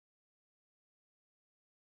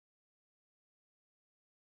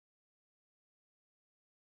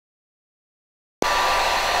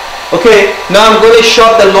Okay, now I'm going to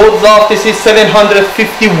shut the loads off. This is 750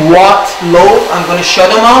 watt load. I'm going to shut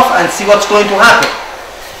them off and see what's going to happen.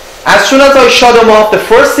 As soon as I shut them off, the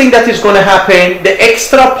first thing that is going to happen, the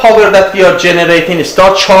extra power that we are generating is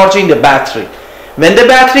start charging the battery. When the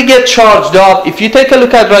battery gets charged up, if you take a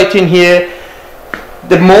look at right in here,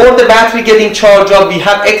 the more the battery getting charged up, we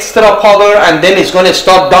have extra power, and then it's going to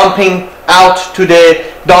start dumping out to the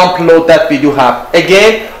dump load that we do have.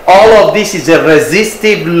 Again, all of this is a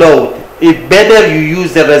resistive load. It's better you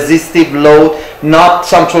use the resistive load, not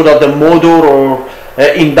some sort of the motor or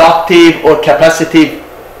inductive or capacitive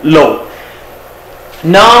load.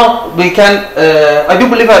 Now we can, I do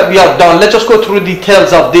believe that we are done. Let's just go through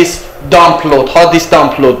details of this dump load, how this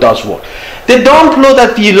dump load does work. The dump load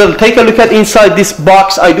that we will take a look at inside this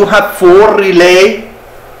box, I do have 4 relay.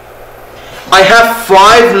 I have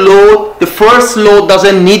 5 load. The first load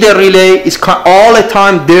doesn't need a relay. It's all the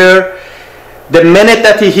time there. The minute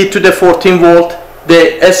that you hit to the 14 volt,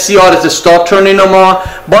 the SCR is start turning them on.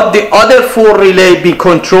 But the other 4 relay be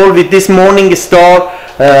controlled with this Morningstar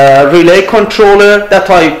relay controller that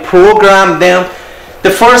I programmed them.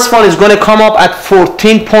 The first one is going to come up at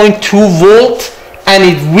 14.2 volt, and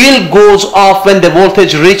it will goes off when the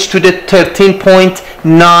voltage reach to the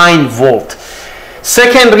 13.9 volt.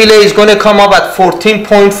 Second relay is going to come up at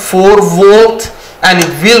 14.4 volt, and it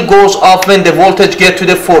will goes off when the voltage get to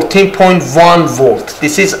the 14.1 volt.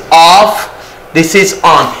 This is off, this is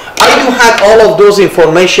on. I do have all of those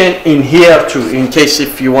information in here too, in case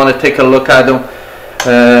if you want to take a look at them.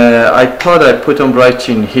 I thought I put them right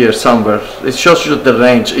in here somewhere. It shows you the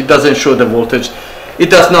range. It doesn't show the voltage. It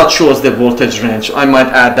does not show us the voltage range. I might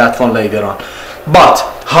add that one later on. But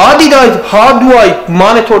how do I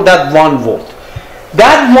monitor that 1 volt?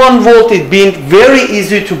 That 1 volt is being very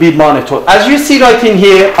easy to be monitored. As you see right in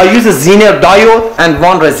here, I use a Zener diode and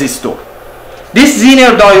 1 resistor. This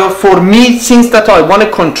Zener diode, for me, since that I want to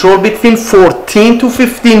control between 14 to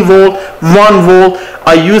 15 volt, 1 volt,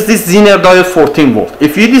 I use this Zener diode 14 volt.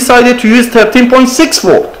 If you decided to use 13.6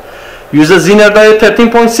 volt, use a Zener diode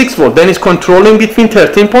 13.6 volt, then it's controlling between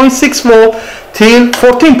 13.6 volt till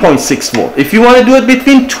 14.6 volt. If you want to do it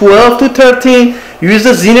between 12 to 13, use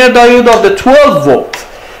the Zener diode of the 12 volt,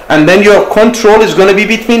 and then your control is going to be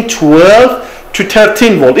between 12 to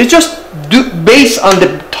 13 volt. It's just based on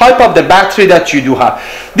the type of the battery that you do have.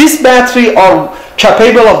 This battery are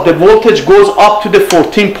capable of the voltage goes up to the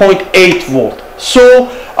 14.8 volt. So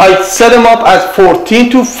I set them up as 14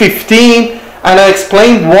 to 15, and I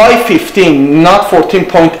explained why 15, not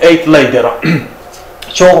 14.8 later on.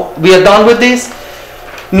 So we are done with this.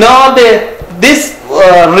 Now this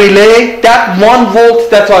relay, that 1 volt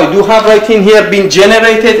that I do have right in here being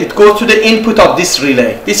generated, it goes to the input of this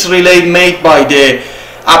relay. This relay made by the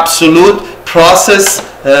Absolute process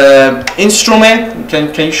instrument.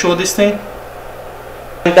 Can you show this thing?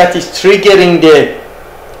 That is triggering the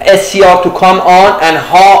SCR to come on, and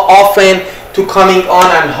how often to coming on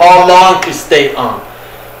and how long to stay on.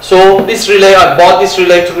 So this relay, I bought this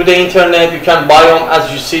relay through the internet. You can buy them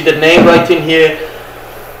as you see the name right in here.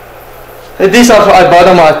 These are, I bought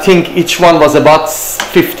them, I think each one was about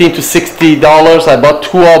 $15 to $60. I bought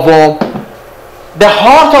 2 of them. The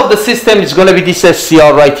heart of the system is going to be this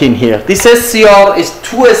SCR right in here. This SCR is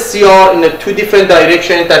 2 SCR in 2 different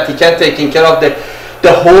directions that you can take care of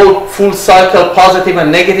the whole full cycle, positive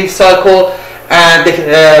and negative cycle, and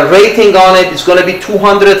the rating on it is going to be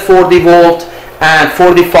 240 volt and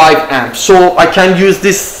 45 amps. So I can use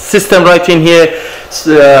this system right in here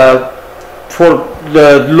for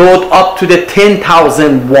the load up to the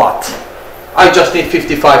 10,000 watt. I just need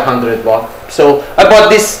 5,500 watt. So I bought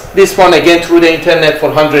this one again through the internet for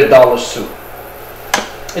 $100 too.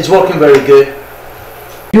 It's working very good.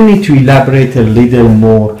 You need to elaborate a little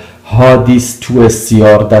more how these 2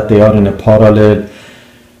 SCR that they are in a parallel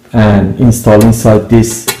and install inside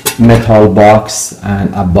this metal box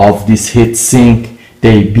and above this heat sink,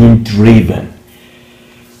 they've been driven.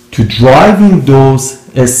 To driving those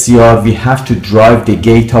SCR, we have to drive the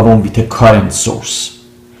gate of them with a current source.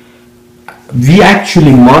 We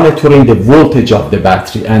actually monitoring the voltage of the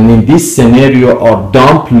battery, and in this scenario our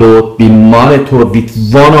dump load be monitored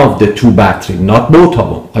with one of the 2 battery, not both of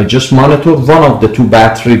them. I just monitor one of the 2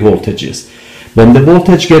 battery voltages. When the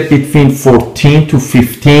voltage get between 14 to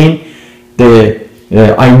 15,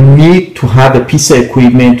 I need to have a piece of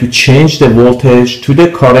equipment to change the voltage to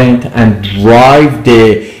the current and drive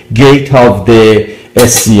the gate of the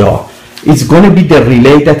SCR. It's going to be the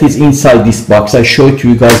relay that is inside this box. I showed to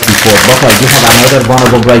you guys before, but I do have another one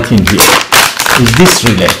of them right in here. Is this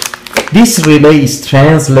relay. This relay is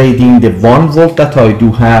translating the 1 volt that I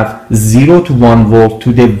do have, 0 to 1 volt,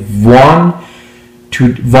 to the 1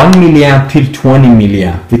 to 1 milliamp till 20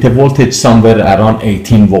 milliamp with a voltage somewhere around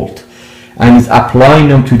 18 volt, and is applying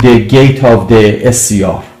them to the gate of the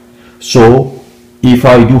SCR. So if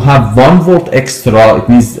I do have 1 volt extra, it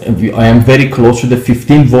means I am very close to the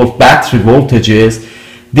 15 volt battery voltages.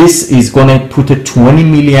 This is going to put a 20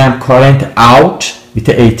 milliamp current out with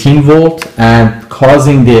the 18 volt and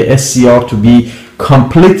causing the SCR to be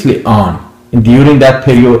completely on. And during that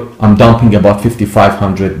period, I'm dumping about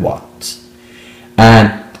 5500 watts.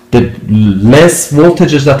 And the less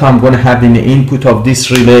voltages that I'm going to have in the input of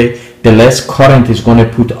this relay, the less current is going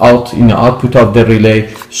to put out in the output of the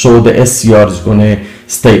relay, so the SCR is going to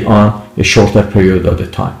stay on a shorter period of the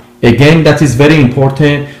time. Again, that is very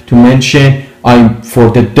important to mention.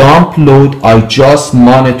 For the dump load, I just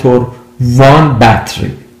monitor one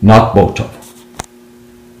battery, not both of them.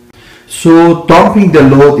 So dumping the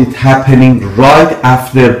load is happening right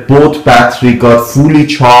after both battery got fully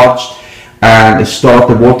charged and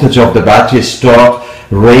the voltage of the battery start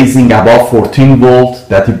raising above 14 volt.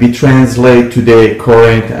 That will be translated to the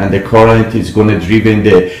current, and the current is going to driven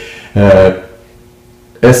the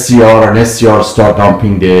SCR, and SCR start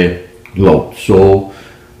dumping the load. So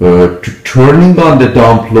turning on the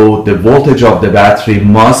dump load, the voltage of the battery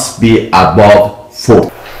must be above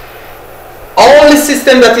 4. All the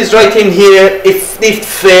system that is right in here, if it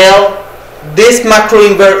fail, this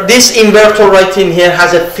inverter right in here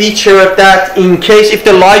has a feature that in case if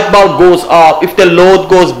the light bulb goes up, if the load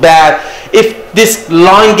goes bad, if this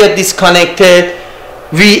line get disconnected,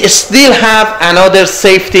 we still have another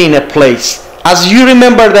safety in a place. As you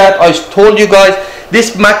remember that I told you guys,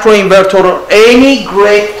 this macro inverter or any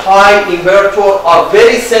grade high inverter are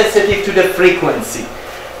very sensitive to the frequency.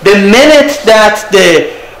 The minute that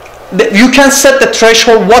you can set the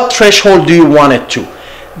threshold, what threshold do you want it to?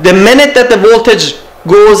 The minute that the voltage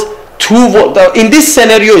goes 2 volt, in this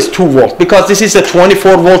scenario is 2 volt because this is a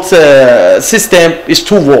 24 volt system, is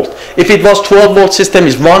 2 volt. If it was 12 volt system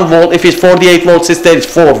is 1 volt, if it's 48 volt system is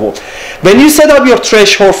 4 volt. When you set up your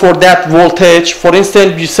threshold for that voltage, for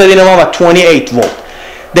instance you set it up at 28 volt.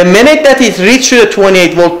 The minute that it reaches the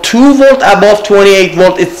 28 volt, 2 volt above 28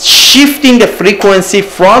 volt, it's shifting the frequency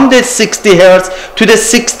from the 60 hertz to the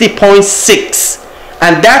 60.6.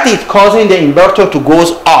 And that is causing the inverter to go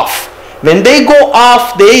off. When they go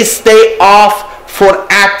off, they stay off for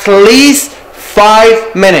at least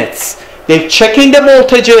 5 minutes. They're checking the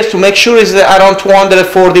voltages to make sure it's around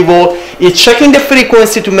 240 volt. It's checking the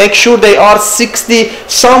frequency to make sure they are 60,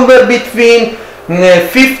 somewhere between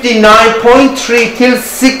 59.3 till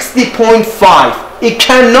 60.5. It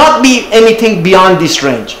cannot be anything beyond this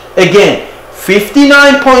range. Again,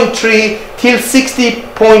 59.3 till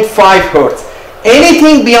 60.5 hertz.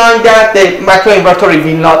 Anything beyond that, the macro inverter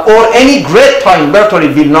will not, or any grid tie inverter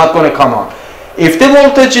will not going to come on. If the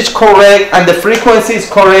voltage is correct and the frequency is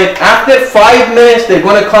correct, after 5 minutes they're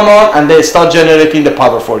going to come on and they start generating the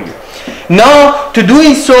power for you. Now, to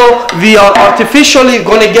doing so, we are artificially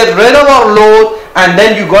going to get rid of our load, and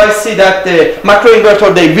then you guys see that the macro inverter,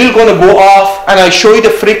 they will going to go off, and I show you the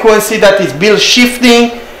frequency that is bill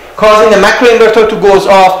shifting, causing the macro inverter to goes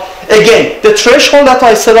off. Again, the threshold that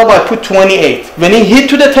I set up, I put 28. When it hit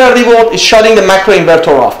to the 30 volt, it's shutting the macro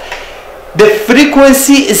inverter off. The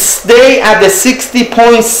frequency is stay at the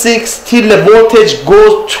 60.6 till the voltage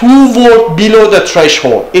goes 2 volt below the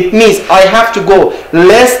threshold. It means I have to go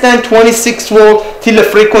less than 26 volt till the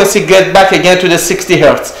frequency get back again to the 60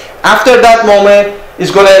 hertz. After that moment,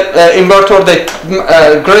 it's going to inverter, the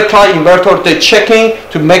grid tie inverter, they're checking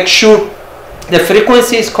to make sure the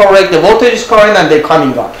frequency is correct, the voltage is correct, and they're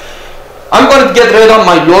coming on. I'm going to get rid of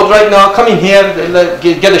my load right now. Come in here,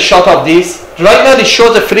 get a shot of this. Right now it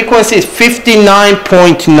shows the frequency is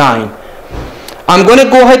 59.9. I'm going to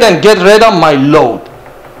go ahead and get rid of my load.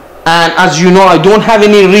 And as you know, I don't have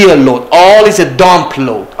any real load. All is a dump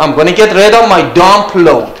load. I'm going to get rid of my dump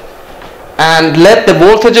load and let the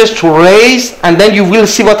voltages to raise, and then you will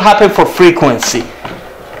see what happened for frequency.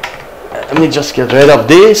 Let me just get rid of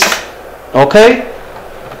this. Okay?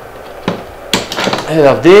 Rid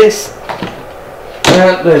of this.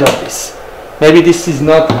 And rid of this. Maybe this is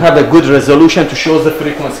not have a good resolution to show the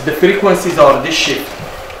frequency. The frequencies are this shift.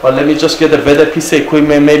 But let me just get a better piece of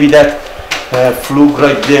equipment. Maybe that fluke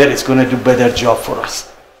right there is going to do better job for us.